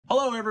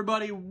Hello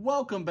everybody,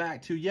 welcome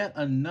back to yet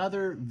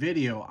another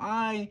video.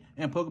 I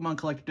am Pokemon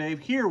Collector Dave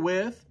here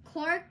with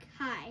Clark.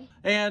 Hi.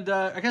 And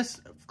I guess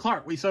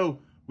Clark,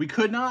 we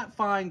could not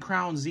find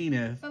Crown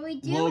Zenith but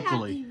we do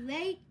locally. have the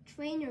Elite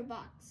Trainer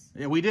Box.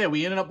 Yeah, we did.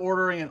 We ended up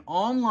ordering it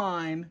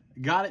online,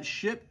 got it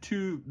shipped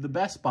to the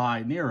Best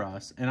Buy near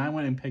us, and I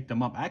went and picked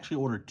them up. I actually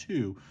ordered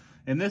two.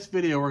 In this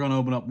video, we're going to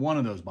open up one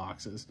of those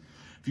boxes.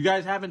 If you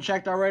guys haven't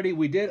checked already,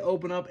 we did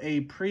open up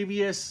a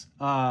previous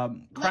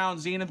Crown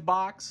Zenith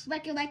box.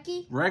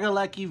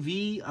 Regalecki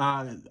V.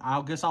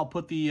 I guess I'll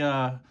put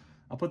the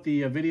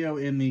video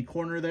in the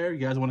corner there. You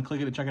guys want to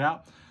click it and check it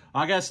out?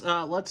 I guess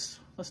let's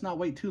not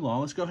wait too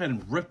long. Let's go ahead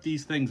and rip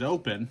these things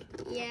open.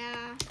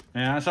 Yeah.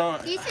 Yeah. So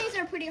these things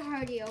are pretty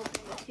hard to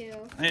open too.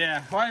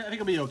 Yeah. Well, I think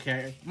it'll be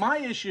okay. My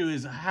issue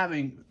is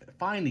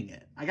finding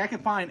it. Like I can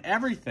find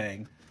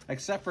everything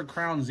except for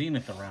Crown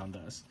Zenith around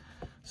us.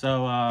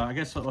 So I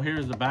guess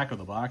here's the back of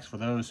the box for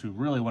those who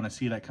really want to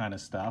see that kind of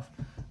stuff.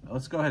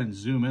 Let's go ahead and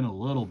zoom in a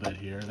little bit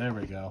here. There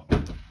we go.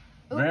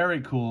 Ooh.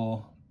 Very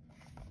cool.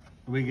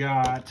 We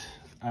got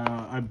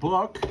a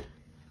book,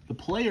 the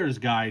player's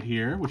guide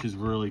here, which is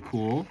really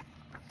cool.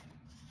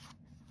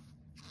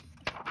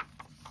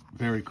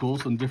 Very cool.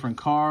 Some different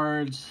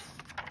cards.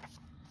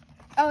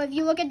 Oh, if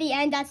you look at the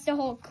end, that's the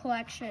whole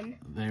collection.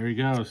 There we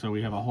go. So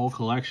we have a whole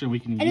collection. We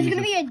can. And it's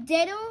gonna be a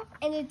Ditto,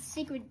 and it's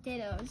secret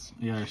Dittos.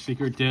 Yeah, there's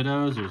secret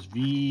Dittos. There's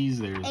V's.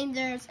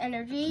 There's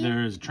energy.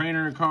 There's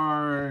trainer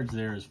cards.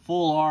 There's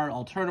full art,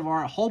 alternative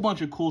art, a whole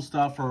bunch of cool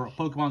stuff for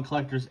Pokemon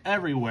collectors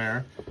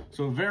everywhere.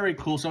 So very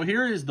cool. So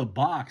here is the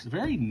box.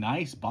 Very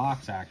nice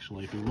box,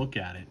 actually, if you look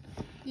at it.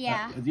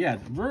 Yeah. Yeah,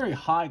 very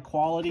high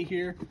quality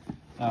here.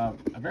 I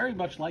very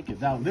much like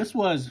it. Now, this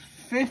was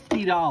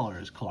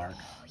 $50, Clark.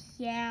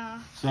 Yeah.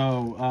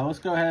 So let's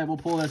go ahead. We'll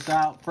pull this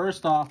out.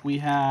 First off, we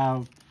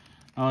have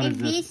a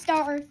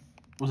V-Star.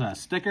 What's that, a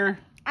sticker?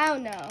 I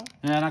don't know.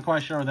 Yeah, not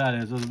quite sure what that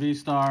is. It's a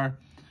V-Star.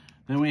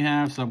 Then we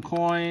have some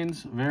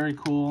coins. Very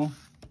cool.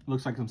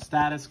 Looks like some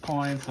status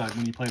coins, like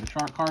when you play the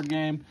shark card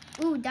game.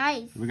 Ooh,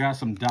 dice. We got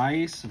some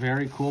dice.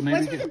 Very cool.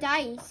 Maybe what's with the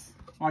dice?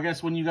 Well, I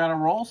guess when you got to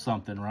roll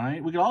something,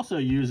 right? We could also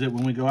use it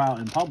when we go out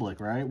in public,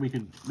 right? We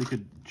could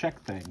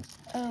check things.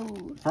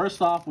 Oh.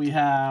 First off, we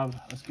have,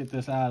 let's get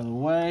this out of the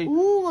way.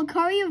 Ooh,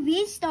 Lucario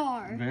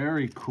V-Star.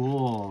 Very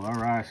cool. All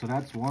right, so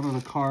that's one of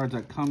the cards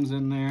that comes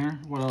in there.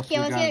 What else? Okay,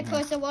 let's get a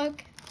closer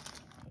look.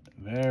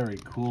 Very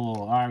cool.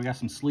 All right, we got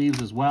some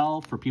sleeves as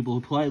well for people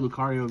who play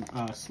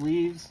Lucario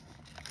sleeves.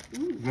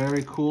 Ooh.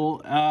 Very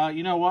cool.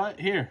 You know what?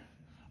 Here,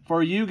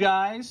 for you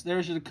guys,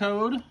 there's the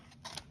code.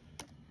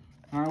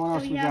 All right, what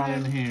else we got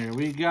in here?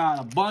 We got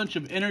a bunch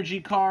of energy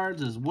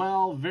cards as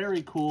well.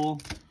 Very cool.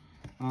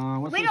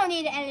 We don't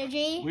need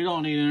energy. We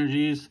don't need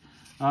energies.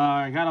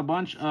 I got a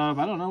bunch of,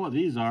 I don't know what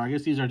these are. I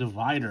guess these are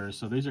dividers,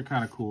 so these are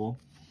kind of cool.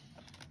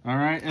 All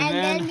right,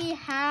 and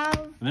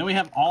then we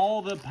have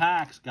all the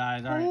packs,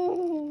 guys. All right.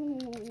 Ooh.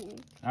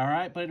 All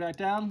right, put it right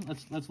down.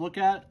 Let's look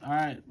at it. All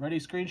right,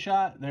 ready,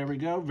 screenshot. There we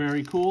go.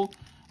 Very cool.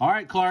 All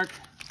right, Clark.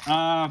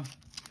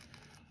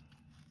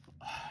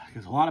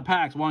 There's a lot of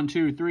packs. 1,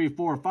 2, 3,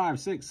 4, 5,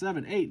 6,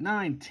 7, 8,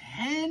 9,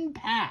 10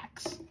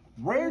 packs.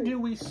 Where do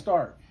we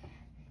start?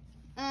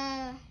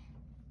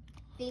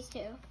 These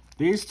two.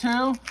 These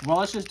two? Well,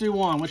 let's just do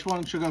one. Which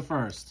one should go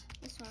first?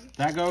 This one.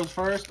 That goes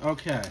first?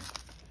 Okay.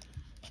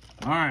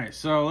 All right,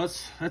 so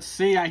let's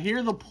see. I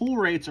hear the pull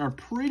rates are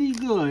pretty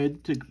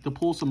good to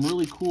pull some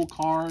really cool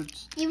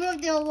cards. Even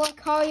with the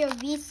Lucario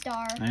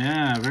V-Star.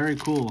 Yeah, very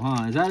cool,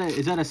 huh?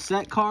 Is that a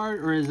set card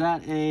or is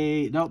that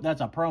a... Nope, that's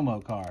a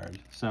promo card.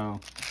 So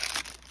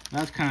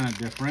that's kind of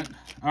different.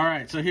 All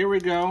right, so here we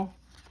go.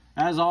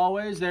 As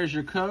always, there's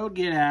your code.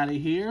 Get out of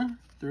here.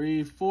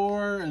 3,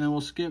 4, and then we'll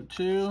skip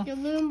 2.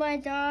 Lou, my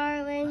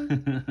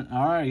darling.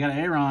 All right, you got an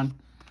Aeron.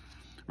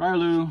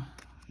 Rylou.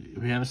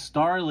 We have a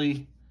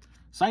Starly.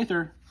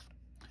 Scyther.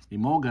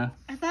 Emolga.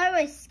 I thought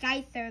it was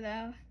Scyther,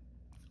 though.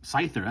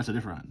 Scyther, that's a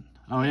different one.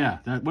 Oh, yeah.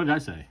 What did I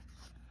say?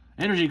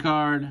 Energy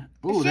card.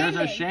 Ooh, there's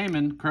a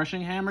Shaman.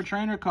 Crushing Hammer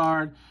Trainer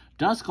card.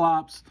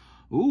 Dusclops.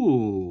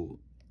 Ooh.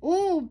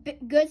 Ooh,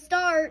 good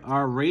start.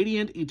 Our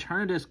Radiant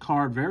Eternatus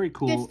card, very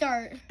cool. Good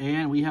start.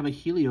 And we have a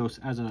Helios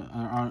as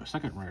our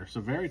second rare.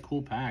 So very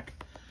cool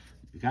pack.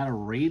 We got a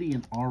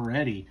Radiant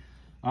already.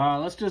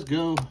 Let's just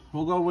go.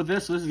 We'll go with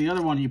this. This is the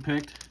other one you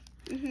picked.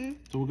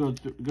 So we'll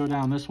go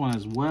down this one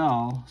as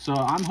well. So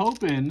I'm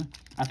hoping,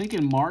 I think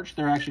in March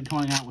they're actually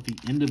coming out with the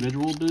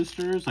individual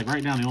boosters. Like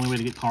right now, the only way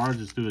to get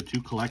cards is through the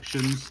 2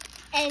 collections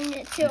and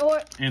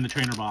the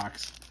trainer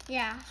box.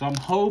 Yeah. So I'm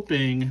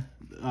hoping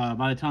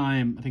by the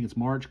time I think it's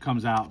March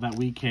comes out that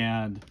we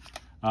can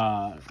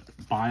buy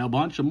a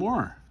bunch of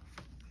more.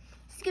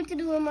 Skip to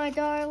do it, my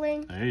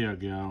darling. There you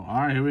go. All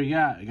right, here we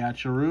got. We got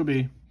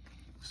Cherubi.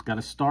 It's got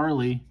a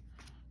Starly.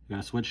 We got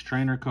a Switch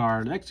Trainer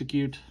card.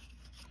 Execute.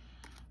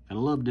 Got a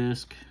Love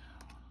Disc.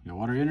 Got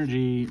Water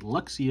Energy.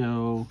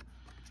 Luxio.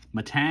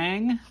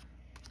 Matang.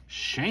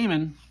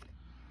 Shaman.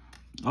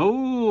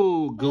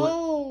 Oh,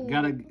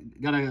 got a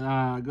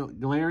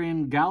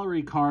Galarian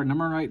Gallery card,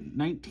 number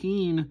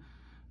 19.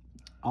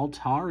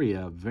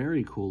 Altaria,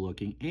 very cool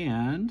looking.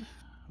 And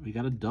we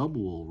got a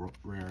double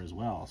rare as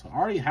well. So I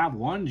already have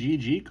one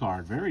GG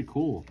card. Very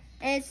cool.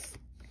 It's...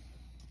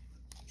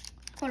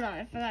 Hold on,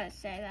 I forgot to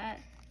say that.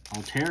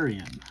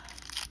 Altarian.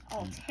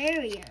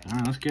 Altarian. All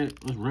right,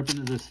 let's rip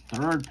into this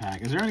third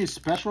pack. Is there any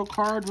special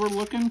cards we're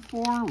looking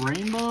for?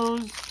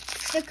 Rainbows?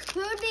 There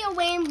could be a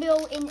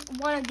rainbow in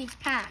one of these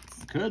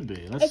packs. Could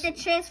be. It's a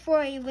chance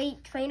for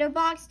Elite Trainer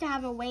Box to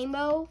have a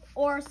rainbow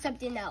or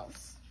something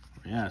else.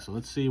 Yeah, so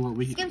let's see what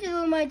we can... Skip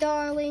to my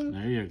darling.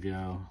 There you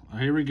go.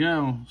 Here we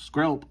go.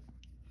 Skrelp.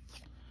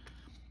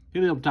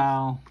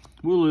 Helioptile.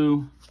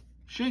 Wooloo.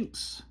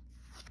 Shinx.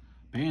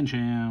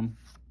 Bancham.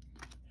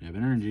 You have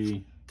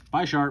Energy.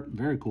 Bisharp.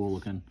 Very cool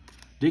looking.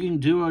 Digging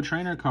Duo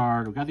Trainer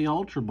card. We got the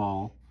Ultra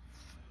Ball.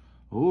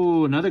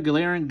 Oh, another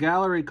Galarian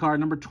Gallery card,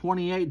 number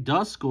 28,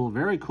 Duskull.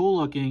 Very cool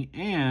looking.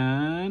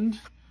 And,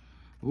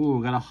 ooh,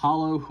 we got a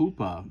Hollow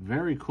Hoopa.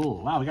 Very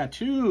cool. Wow, we got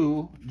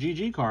 2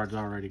 GG cards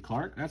already,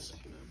 Clark. That's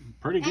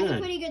pretty good. That's a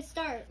pretty good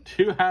start.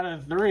 2 out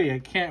of 3. We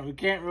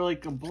can't really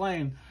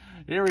complain.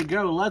 Here we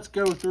go. Let's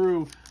go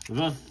through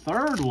the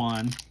third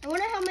one. I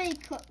wonder how many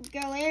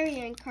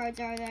Galarian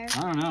cards are there.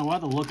 I don't know. We'll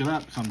have to look it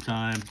up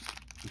sometime.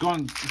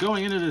 Going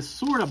into this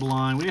sort of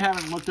blind, we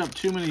haven't looked up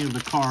too many of the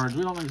cards.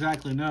 We don't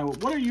exactly know.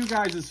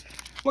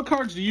 What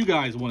cards do you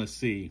guys want to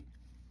see?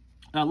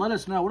 Let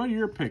us know. What are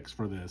your picks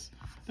for this?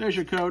 There's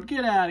your code.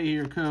 Get out of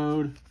here,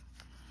 code.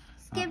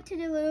 Skip to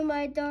the loo,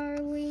 my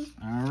darling.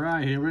 All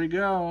right, here we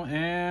go.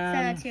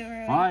 And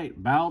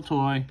fight.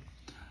 Baltoy.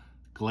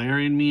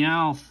 Galarian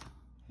Meowth.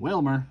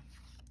 Wilmer.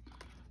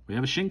 We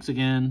have a Shinx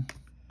again.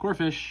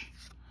 Corphish.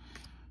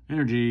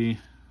 Energy.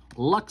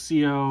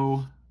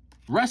 Luxio.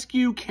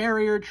 Rescue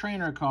Carrier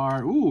Trainer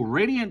card. Ooh,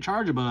 Radiant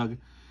Charjabug.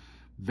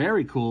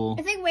 Very cool.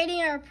 I think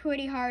Radiant are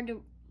pretty hard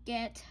to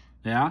get.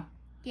 Yeah?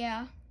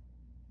 Yeah.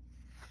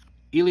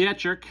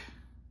 Electric.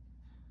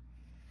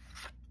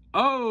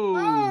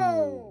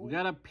 Oh! We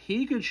got a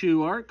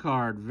Pikachu art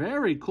card.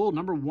 Very cool.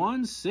 Number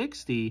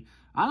 160.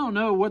 I don't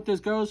know what this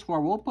goes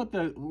for. We'll put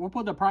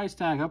the price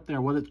tag up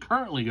there, what it's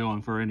currently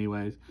going for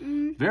anyways.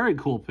 Very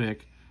cool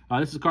pick.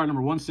 This is card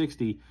number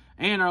 160.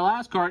 And our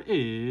last card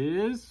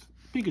is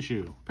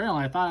Pikachu.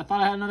 Apparently, I thought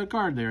I had another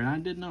card there, and I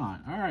did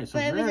not. All right, so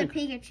but it was a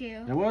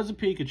Pikachu. It was a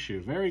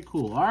Pikachu. Very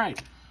cool. All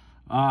right,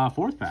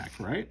 4th pack,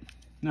 right?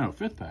 No,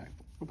 5th pack.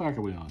 What pack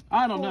are we on?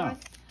 I don't know.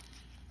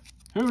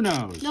 Who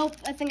knows? Nope,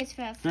 I think it's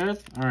 5th.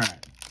 5th? All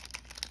right.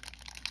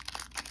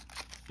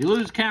 You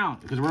lose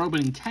count because we're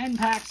opening 10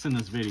 packs in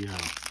this video,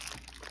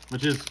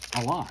 which is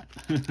a lot.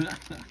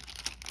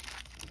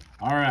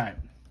 All right.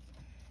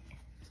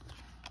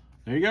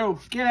 There you go.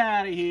 Get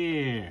out of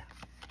here.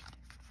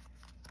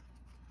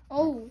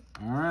 Oh.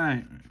 All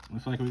right.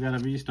 Looks like we got a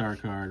V-Star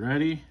card.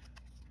 Ready?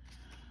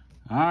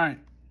 All right.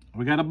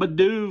 We got a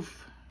Bidoof.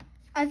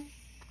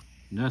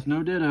 That's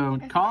no ditto.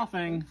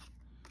 Coughing.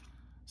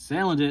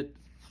 Salandit.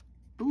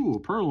 Ooh,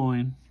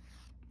 Purloin.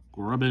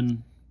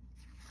 Grubbin.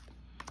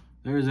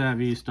 There's that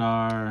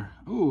V-Star.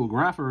 Ooh,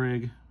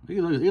 Graffarig.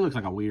 He looks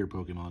like a weird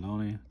Pokemon,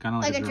 don't he? Kind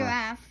of like a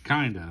giraffe.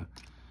 Kinda.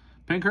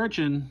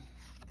 Pincurchin.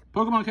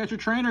 Pokemon Catcher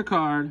Trainer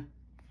card.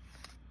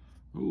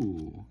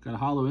 Ooh, got a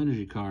Hollow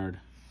Energy card.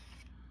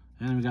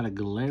 And we got a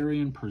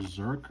Galarian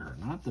Berserker.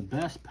 Not the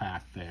best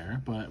pack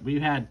there, but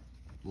we've had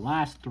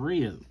last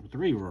three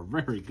were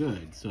very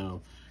good.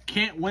 So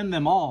can't win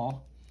them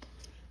all.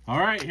 All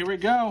right, here we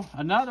go.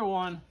 Another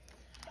one.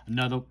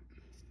 Another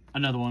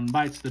one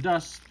bites the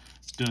dust.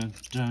 Dun,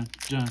 dun,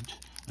 dun.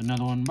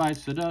 Another one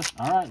bites the dust.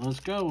 All right, let's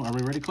go. Are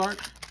we ready, Clark?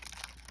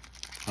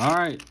 All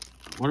right.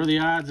 What are the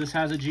odds this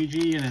has a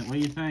GG in it? What do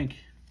you think?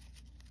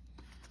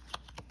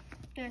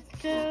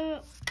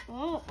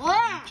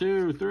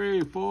 2,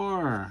 3,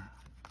 4.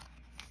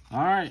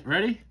 All right,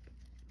 ready?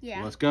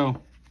 Yeah. Let's go.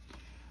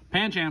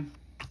 Pancham.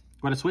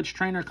 Got a Switch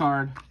Trainer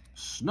card.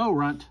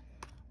 Snorunt.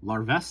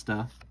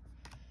 Larvesta.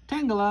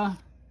 Tangela.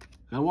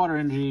 Got Water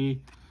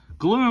Energy.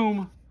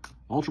 Gloom.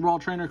 Ultra Ball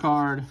Trainer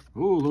card.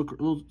 Ooh, look a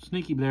little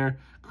sneaky there.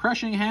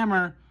 Crushing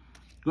Hammer.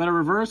 Got a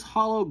Reverse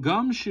Hollow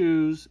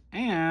Gumshoes.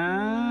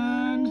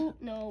 And...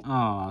 No.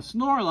 Oh,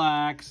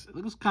 Snorlax. It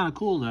looks kind of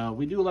cool, though.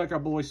 We do like our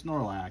boy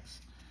Snorlax.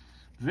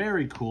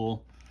 Very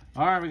cool.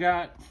 All right, we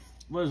got,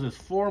 what is this,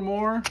 4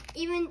 more?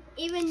 Even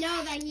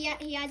know that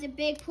he has a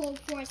big pull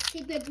for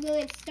Secret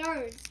Brilliant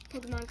Stars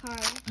Pokemon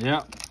card.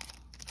 Yep.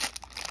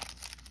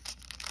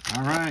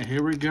 All right,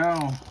 here we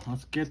go.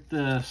 Let's get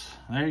this.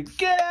 Hey,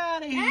 get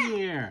out of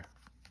here.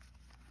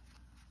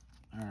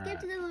 All right. Skip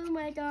to the loo,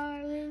 my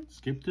darling.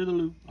 Skip to the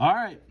loo. All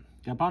right,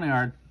 got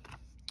Ponyard.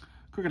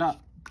 Kricketot.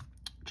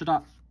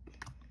 Chatot.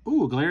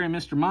 Ooh, Galarian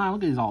Mr. Mime.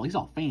 Look at he's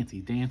all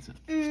fancy dancing.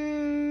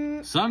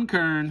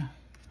 Sunkern.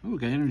 Ooh,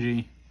 got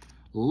Energy.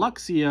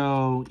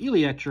 Luxio.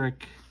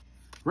 Electric.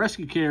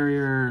 Rescue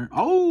Carrier.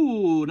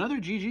 Oh, another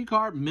GG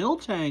card.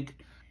 Miltank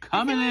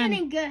coming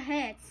in. Good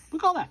hits.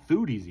 Look at all that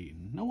food he's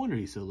eating. No wonder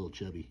he's so little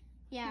chubby.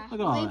 Yeah. Look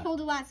at all They that. pulled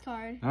the last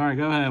card. All right,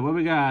 go ahead. What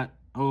we got?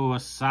 Oh, a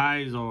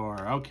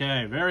Sizor.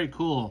 Okay, very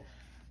cool.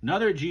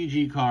 Another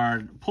GG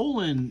card.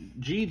 Pulling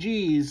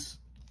GGs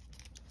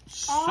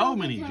So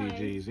many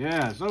GGs.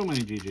 Yeah, so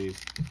many GGs.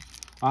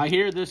 I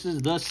hear this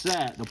is the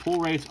set. The pull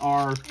rates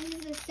are... This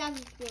is the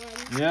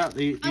 7th one. Yeah.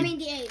 The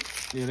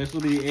 8th. Yeah, this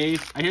will be the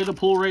 8th. I hear the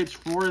pull rates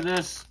for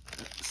this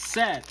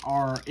set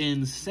are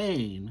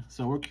insane.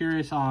 So we're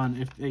curious on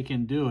if they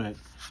can do it.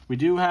 We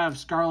do have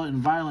Scarlet and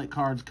Violet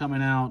cards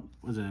coming out.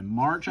 Was it in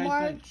March,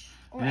 I think?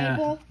 Or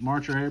April.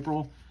 March or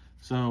April.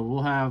 So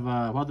we'll have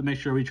to make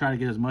sure we try to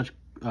get as much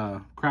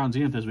Crown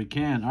Zenith as we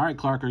can. All right,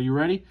 Clark, are you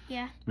ready?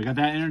 Yeah. We got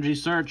that energy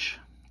search.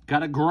 Got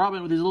to grub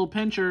it with these little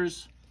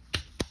pinchers.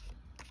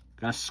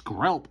 Got a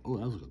Skrelp. Oh,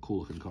 that was a cool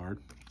looking card.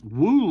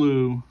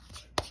 Wooloo.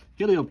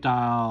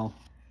 Helioptile.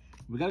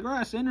 We got a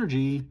Grass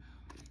Energy.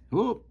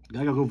 Oh,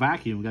 gotta go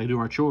vacuum. We gotta do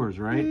our chores,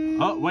 right?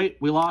 Oh, wait,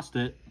 we lost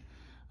it.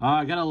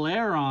 I got a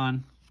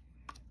Lairon.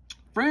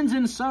 Friends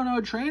in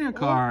Sono Trainer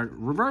card.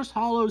 Reverse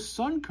Hollow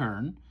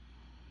Sunkern.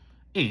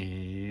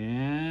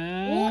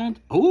 And,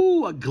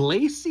 oh, a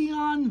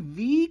Glaceon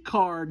V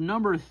card,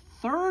 number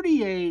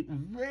 38.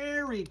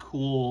 Very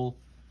cool.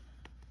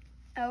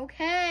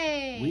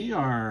 Okay.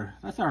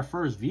 That's our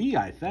first V,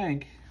 I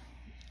think.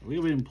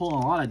 We've been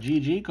pulling a lot of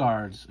GG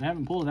cards. I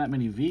haven't pulled that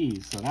many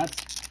Vs, so that's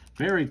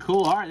very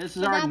cool. All right, this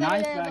is our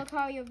 9th pack.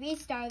 Call your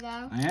V-Star,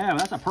 though. Yeah,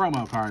 that's a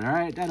promo card, all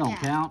right? That don't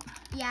count.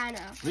 Yeah, I know.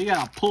 We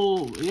gotta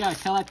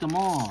collect them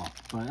all.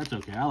 But that's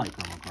okay. I like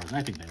promo cards.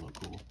 I think they look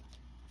cool.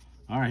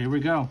 All right, here we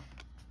go.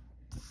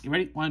 You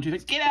ready? 1, 2, 3.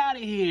 Get out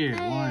of here.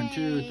 Hey. 1,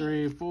 2,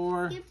 3,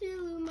 4. Give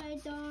to my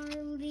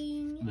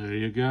darling. There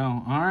you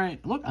go. All right.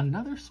 Look,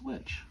 another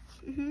switch.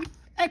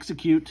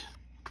 Execute.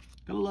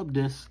 Got a Love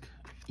Disc.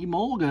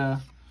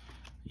 Emolga.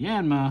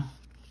 Yanma.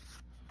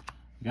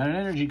 Got an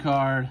energy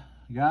card.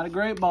 Got a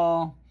Great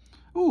Ball.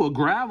 Ooh, a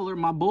Graveler,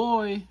 my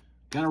boy.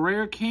 Got a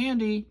Rare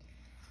Candy.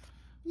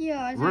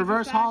 Yeah.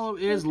 Reverse Hollow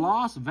is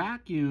Lost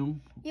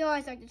Vacuum. You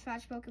always like the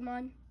trash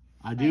Pokemon.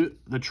 I do.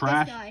 The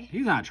trash. This guy.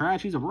 He's not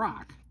trash. He's a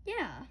rock.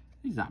 Yeah.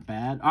 He's not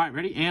bad. All right,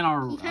 ready?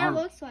 And He kind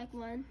of looks like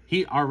one.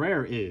 Our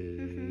rare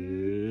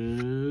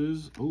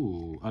is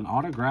an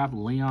autographed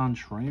Leon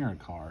Trainer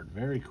card.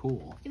 Very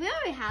cool. Do we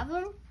already have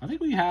them? I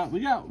think we have. We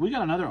got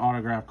another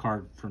autograph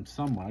card from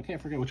someone. I can't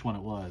forget which one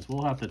it was.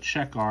 We'll have to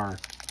check our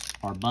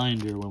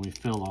binder when we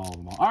fill all of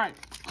them. All right,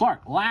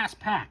 Clark. Last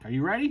pack. Are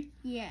you ready?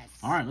 Yes.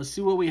 All right. Let's see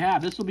what we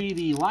have. This will be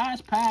the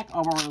last pack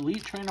of our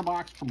Elite Trainer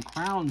Box from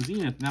Crown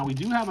Zenith. Now we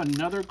do have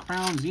another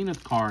Crown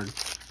Zenith card.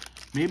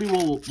 Maybe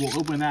we'll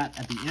open that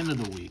at the end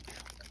of the week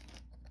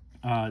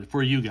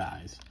for you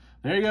guys.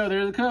 There you go.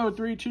 There's the code.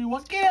 3, 2,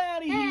 1. Get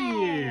out of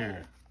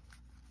here.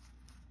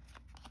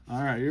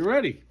 All right. You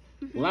ready?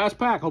 Last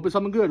pack. Hope it's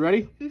something good.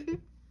 Ready?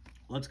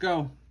 Let's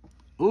go.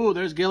 Ooh,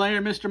 there's Gilair,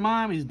 Mr.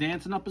 Mime. He's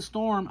dancing up a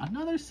storm.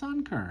 Another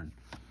Sunkern.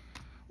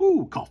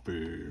 Ooh,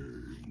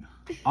 Coughing.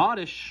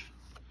 Oddish.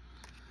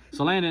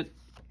 Salandit.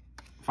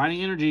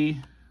 Fighting Energy.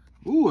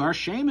 Ooh, our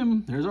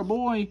Shaman. There's our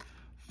boy.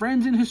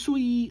 Friends in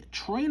Hisui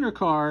Trainer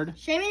card.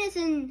 Shaman is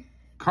in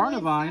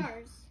Carnivine.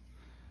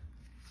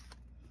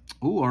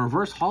 Ooh, our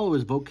Reverse Hollow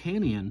is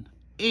Volcanion.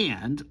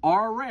 And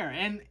our rare.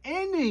 And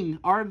ending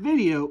our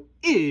video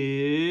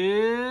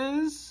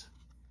is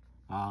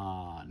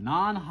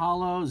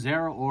non-hollow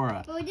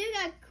Zeraora. But we do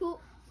got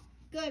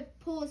good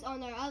pulls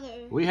on our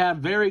other. We have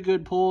very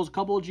good pulls.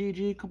 Couple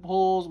GG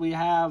pulls. We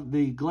have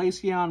the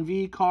Glaceon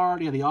V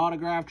card. You have the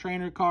autograph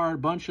trainer card.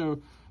 Bunch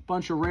of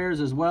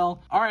rares as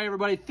well. All right,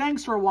 everybody.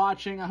 Thanks for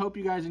watching. I hope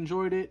you guys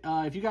enjoyed it.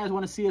 If you guys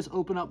want to see us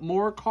open up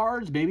more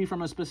cards, maybe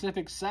from a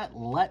specific set,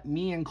 let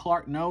me and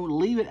Clark know.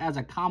 Leave it as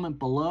a comment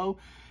below.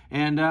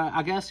 And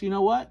I guess, you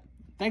know what?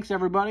 Thanks,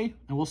 everybody.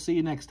 And we'll see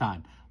you next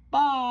time.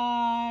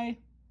 Bye.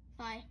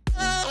 Bye.